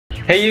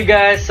Hey you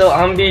guys, so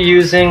I'm be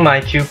using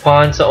my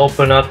coupon to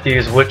open up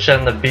these Witch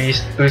and the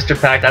Beast booster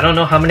packs. I don't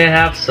know how many I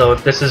have, so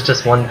if this is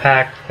just one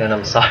pack, then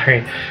I'm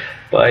sorry.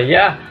 But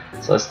yeah,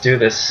 so let's do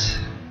this.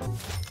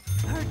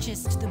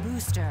 Purchased the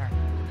booster.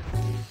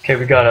 Okay,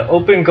 we got an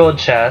open gold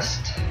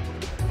chest,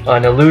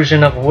 an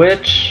illusion of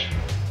Witch,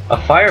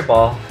 a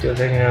fireball, deal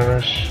taking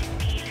damage,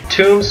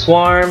 Tomb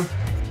Swarm,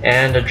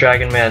 and a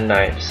Dragon Man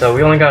Knight. So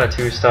we only got a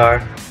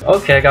 2-star.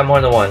 Okay, I got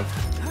more than one.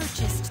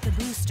 Purchased the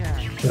booster.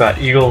 We got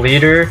Eagle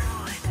Leader,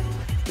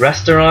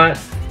 Restaurant,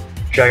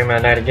 Dragon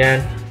Man Knight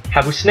again,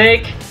 Habu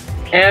Snake,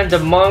 and the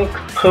Monk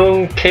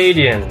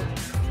Puncadian.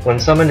 When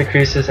summoned,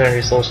 decreases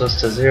energy sources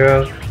to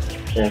 0.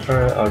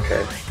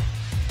 Okay.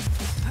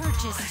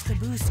 Purchased the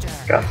booster.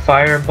 Got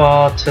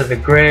Fireball to the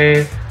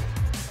Grave,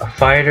 a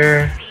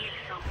Fighter,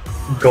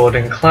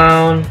 Golden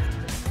Clown,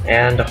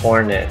 and a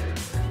Hornet.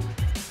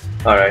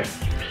 Alright,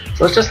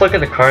 so let's just look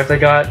at the cards I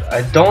got.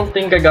 I don't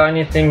think I got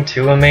anything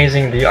too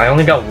amazing. I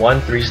only got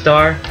one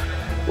 3-star,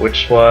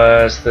 which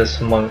was this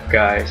Monk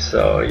guy,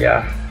 so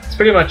yeah, that's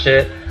pretty much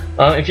it.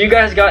 If you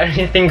guys got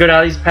anything good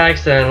out of these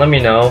packs, then let me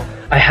know.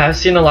 I have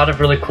seen a lot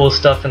of really cool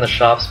stuff in the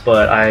shops,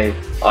 but I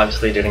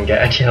obviously didn't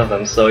get any of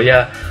them, so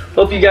yeah.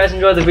 Hope you guys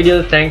enjoyed the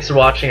video. Thanks for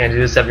watching. I do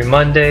this every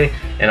Monday,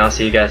 and I'll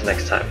see you guys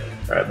next time.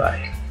 Alright,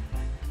 bye.